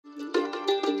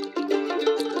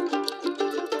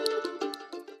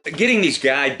getting these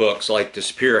guidebooks like the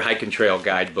Superior Hiking Trail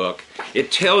guidebook,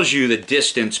 it tells you the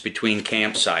distance between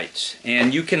campsites,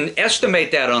 and you can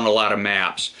estimate that on a lot of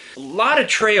maps. A lot of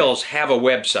trails have a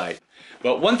website,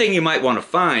 but one thing you might want to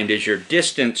find is your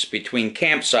distance between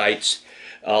campsites.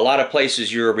 A lot of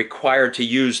places you're required to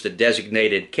use the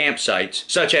designated campsites,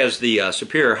 such as the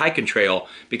Superior Hiking Trail,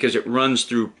 because it runs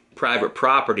through private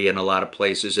property in a lot of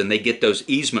places, and they get those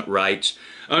easement rights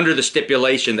under the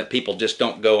stipulation that people just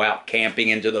don't go out camping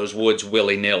into those woods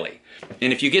willy-nilly.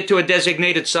 And if you get to a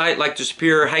designated site like the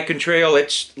Superior Hiking Trail,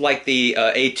 it's like the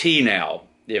AT now.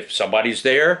 If somebody's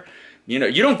there, you know,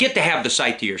 you don't get to have the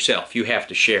site to yourself. You have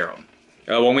to share them.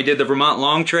 When we did the Vermont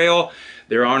Long Trail,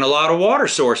 there aren't a lot of water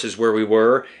sources where we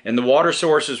were, and the water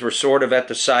sources were sort of at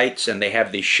the sites, and they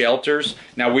have these shelters.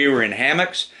 Now, we were in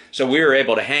hammocks, so we were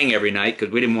able to hang every night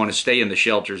because we didn't want to stay in the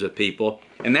shelters of people.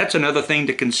 And that's another thing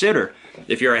to consider.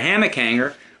 If you're a hammock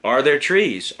hanger, are there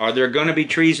trees? Are there going to be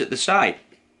trees at the site?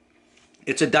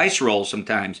 It's a dice roll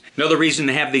sometimes. Another reason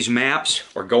to have these maps,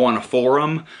 or go on a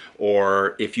forum,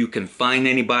 or if you can find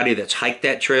anybody that's hiked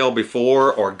that trail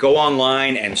before, or go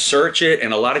online and search it.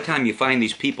 And a lot of time you find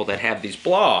these people that have these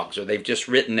blogs, or they've just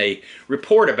written a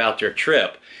report about their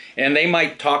trip, and they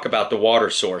might talk about the water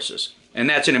sources. And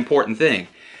that's an important thing.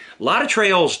 A lot of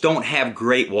trails don't have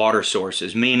great water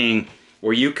sources, meaning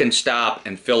where you can stop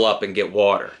and fill up and get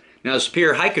water. Now, the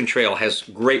Superior Hiking Trail has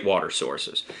great water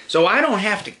sources, so I don't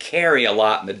have to carry a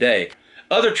lot in the day.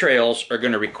 Other trails are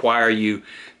going to require you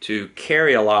to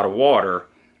carry a lot of water,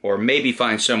 or maybe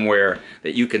find somewhere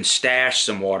that you can stash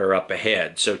some water up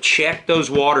ahead. So check those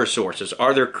water sources.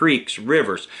 Are there creeks,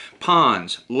 rivers,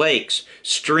 ponds, lakes,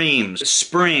 streams,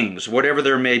 springs, whatever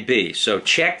there may be? So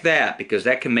check that, because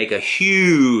that can make a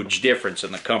huge difference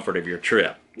in the comfort of your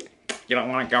trip. You don't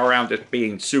want to go around just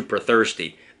being super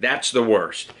thirsty. That's the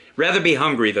worst. Rather be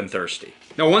hungry than thirsty.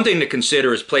 Now, one thing to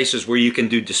consider is places where you can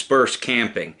do dispersed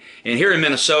camping. And here in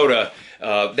Minnesota,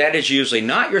 that is usually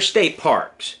not your state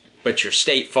parks, but your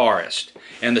state forest.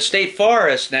 And the state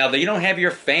forest, now, you don't have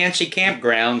your fancy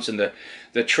campgrounds, and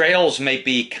the trails may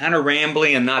be kind of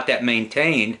rambly and not that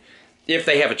maintained, if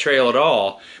they have a trail at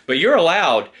all. But you're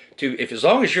allowed to, as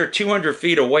long as you're 200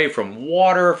 feet away from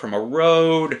water, from a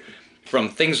road, from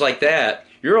things like that,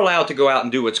 you're allowed to go out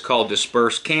and do what's called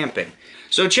dispersed camping.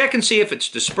 So check and see if it's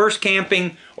dispersed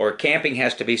camping, or camping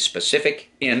has to be specific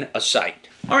in a site.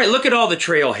 All right, look at all the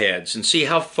trailheads and see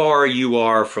how far you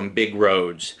are from big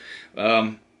roads.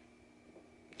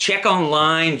 Check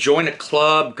online, join a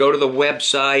club, go to the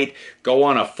website, go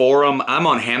on a forum. I'm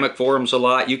on hammock forums a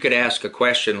lot. You could ask a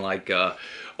question like,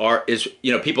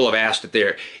 people have asked it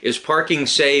there, is parking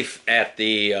safe at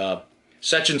the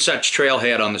such and such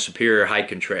trailhead on the Superior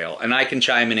Hiking Trail? And I can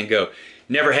chime in and go,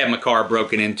 never had my car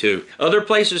broken into. Other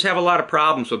places have a lot of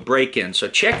problems with break-ins, so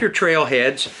check your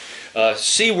trailheads,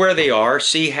 see where they are,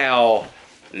 see how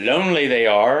lonely they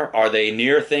are. Are they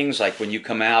near things like when you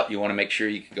come out, you want to make sure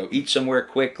you can go eat somewhere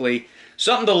quickly?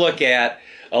 Something to look at.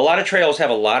 A lot of trails have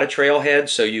a lot of trailheads,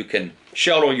 so you can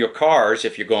shuttle your cars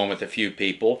if you're going with a few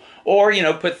people, or, you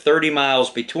know, put 30 miles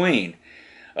between,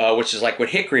 which is like what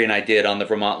Hickory and I did on the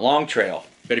Vermont Long Trail.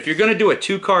 But if you're going to do a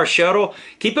 2-car shuttle,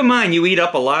 keep in mind you eat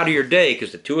up a lot of your day,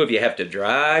 because the two of you have to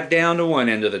drive down to one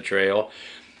end of the trail,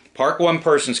 park one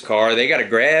person's car, they got to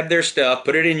grab their stuff,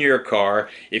 put it in your car.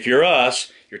 If you're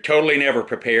us, you're totally never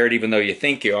prepared, even though you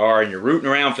think you are, and you're rooting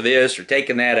around for this or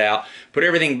taking that out, put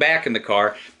everything back in the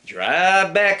car,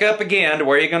 drive back up again to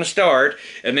where you're going to start,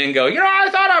 and then go, you know, I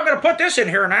thought I was going to put this in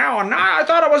here now, and now I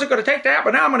thought I wasn't going to take that,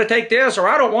 but now I'm going to take this, or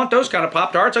I don't want those kind of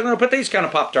Pop-Tarts, I'm going to put these kind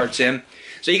of Pop-Tarts in.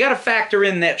 So you got to factor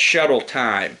in that shuttle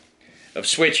time of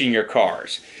switching your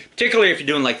cars, particularly if you're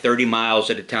doing like 30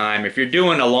 miles at a time. If you're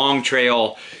doing a long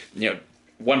trail, you know,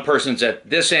 one person's at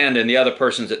this end and the other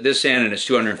person's at this end, and it's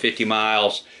 250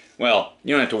 miles, well,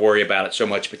 you don't have to worry about it so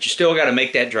much, but you still got to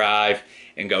make that drive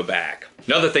and go back.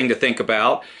 Another thing to think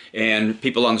about, and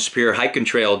people on the Superior Hiking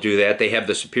Trail do that, they have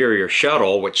the Superior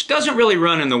Shuttle, which doesn't really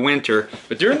run in the winter,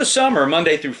 but during the summer,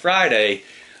 Monday through Friday,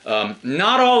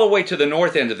 not all the way to the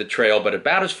north end of the trail, but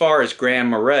about as far as Grand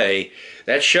Marais,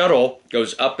 that shuttle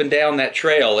goes up and down that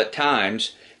trail at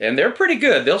times, and they're pretty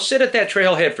good. They'll sit at that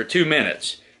trailhead for 2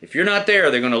 minutes. If you're not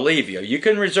there, they're going to leave you. You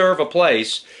can reserve a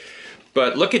place,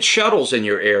 but look at shuttles in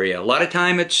your area. A lot of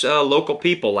time it's local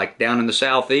people, like down in the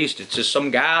southeast. It's just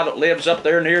some guy that lives up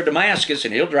there near Damascus,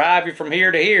 and he'll drive you from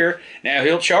here to here. Now,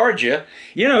 he'll charge you.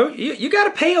 You know, you got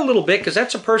to pay a little bit, because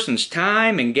that's a person's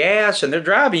time and gas, and they're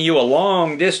driving you a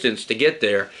long distance to get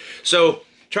there. So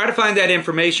Try to find that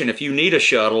information. If you need a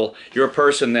shuttle, you're a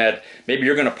person that maybe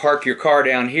you're going to park your car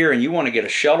down here and you want to get a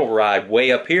shuttle ride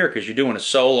way up here because you're doing a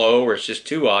solo or it's just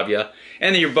two of you,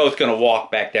 and then you're both going to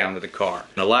walk back down to the car.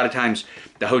 And a lot of times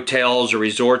the hotels or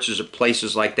resorts or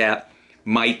places like that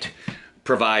might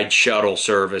provide shuttle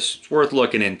service. It's worth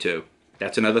looking into.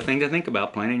 That's another thing to think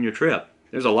about planning your trip.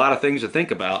 There's a lot of things to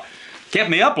think about. Kept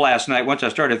me up last night once I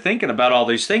started thinking about all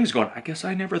these things, going, I guess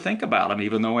I never think about them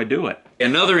even though I do it.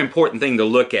 Another important thing to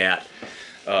look at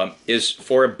is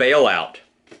for a bailout.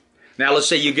 Now let's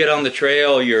say you get on the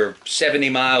trail, you're 70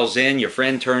 miles in, your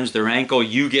friend turns their ankle,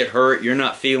 you get hurt, you're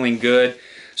not feeling good.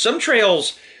 Some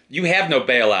trails, you have no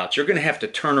bailouts. You're going to have to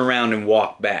turn around and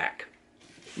walk back.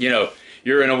 You know,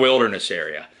 you're in a wilderness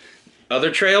area. Other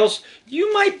trails,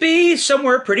 you might be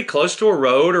somewhere pretty close to a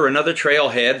road or another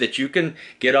trailhead that you can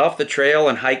get off the trail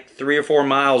and hike 3 or 4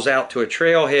 miles out to a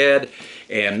trailhead,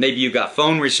 and maybe you got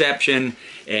phone reception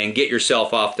and get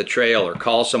yourself off the trail or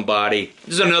call somebody.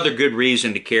 This is another good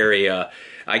reason to carry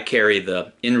I carry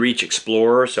the InReach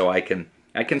Explorer, so I can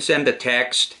send a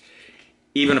text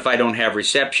even if I don't have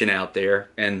reception out there.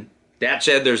 And that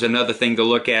said, there's another thing to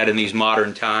look at in these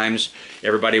modern times.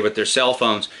 Everybody with their cell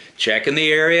phones, check in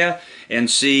the area and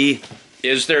see,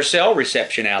 is there cell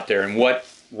reception out there, and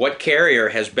what carrier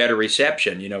has better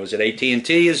reception? You know, is it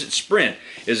AT&T? Is it Sprint?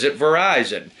 Is it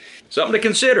Verizon? Something to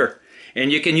consider. And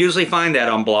you can usually find that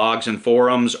on blogs and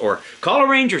forums, or call a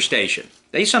ranger station.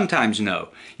 They sometimes know.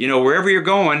 You know, wherever you're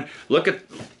going,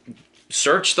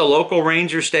 search the local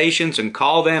ranger stations and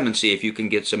call them and see if you can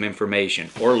get some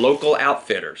information, or local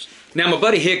outfitters. Now my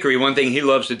buddy Hickory, one thing he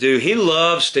loves to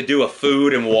do a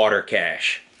food and water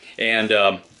cache. And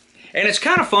it's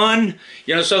kind of fun,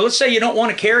 you know, so let's say you don't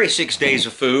want to carry 6 days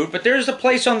of food, but there's a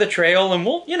place on the trail, and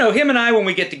we'll, you know, him and I, when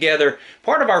we get together,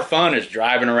 part of our fun is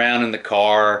driving around in the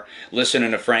car,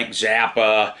 listening to Frank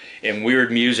Zappa and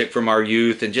weird music from our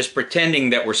youth, and just pretending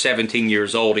that we're 17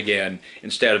 years old again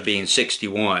instead of being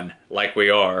 61 like we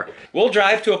are. We'll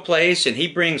drive to a place, and he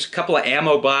brings a couple of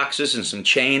ammo boxes and some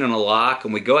chain and a lock,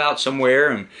 and we go out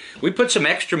somewhere and we put some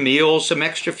extra meals, some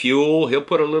extra fuel. He'll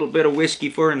put a little bit of whiskey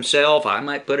for himself. I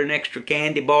might put an extra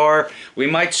candy bar. We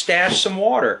might stash some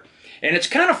water. And it's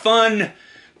kind of fun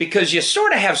because you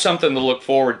sort of have something to look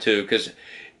forward to, because,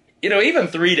 you know, even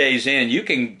 3 days in, you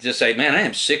can just say, man, I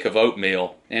am sick of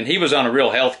oatmeal. And he was on a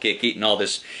real health kick eating all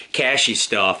this cashy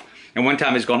stuff. And one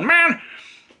time he's going, man,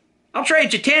 I'll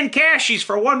trade you 10 cashews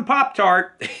for 1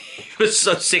 Pop-Tart. He was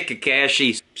so sick of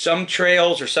cashews. Some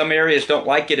trails or some areas don't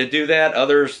like you to do that.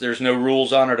 Others, there's no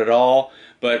rules on it at all.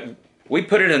 But we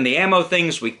put it in the ammo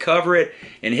things, we cover it,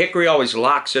 and Hickory always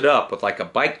locks it up with like a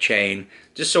bike chain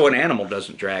just so an animal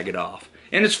doesn't drag it off.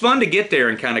 And it's fun to get there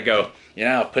and kind of go, you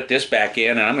know, I'll put this back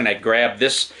in, and I'm going to grab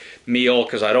this meal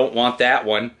because I don't want that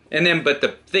one. And then, but the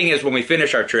thing is, when we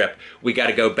finish our trip, we got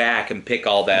to go back and pick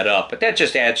all that up. But that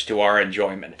just adds to our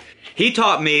enjoyment. He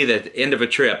taught me that at the end of a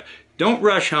trip, don't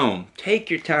rush home. Take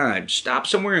your time. Stop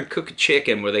somewhere and cook a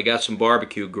chicken where they got some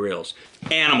barbecue grills.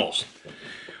 Animals.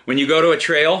 When you go to a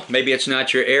trail, maybe it's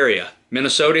not your area.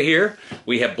 Minnesota here,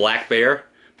 we have black bear,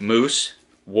 moose,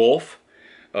 wolf,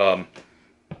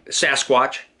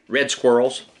 Sasquatch, red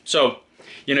squirrels. So,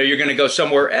 you know, you're going to go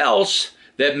somewhere else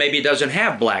that maybe doesn't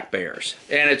have black bears.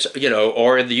 And it's, you know,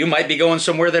 or you might be going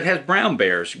somewhere that has brown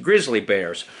bears, grizzly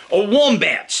bears, or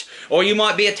wombats, or you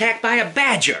might be attacked by a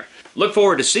badger. Look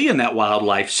forward to seeing that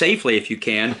wildlife safely if you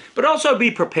can, but also be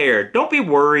prepared. Don't be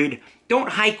worried. Don't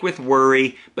hike with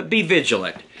worry, but be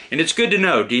vigilant. And it's good to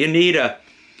know, do you need a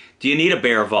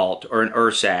bear vault or an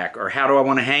ursack, or how do I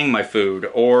want to hang my food?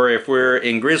 Or if we're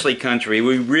in grizzly country,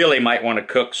 we really might want to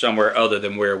cook somewhere other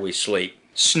than where we sleep.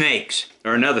 Snakes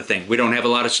are another thing. We don't have a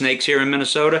lot of snakes here in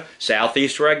Minnesota.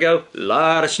 Southeast where I go, a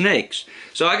lot of snakes.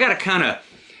 So I got to kind of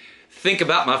think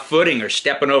about my footing or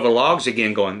stepping over logs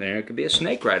again, going, there could be a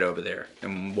snake right over there.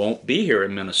 And won't be here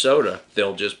in Minnesota.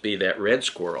 They'll just be that red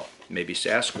squirrel, maybe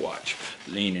Sasquatch,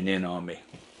 leaning in on me.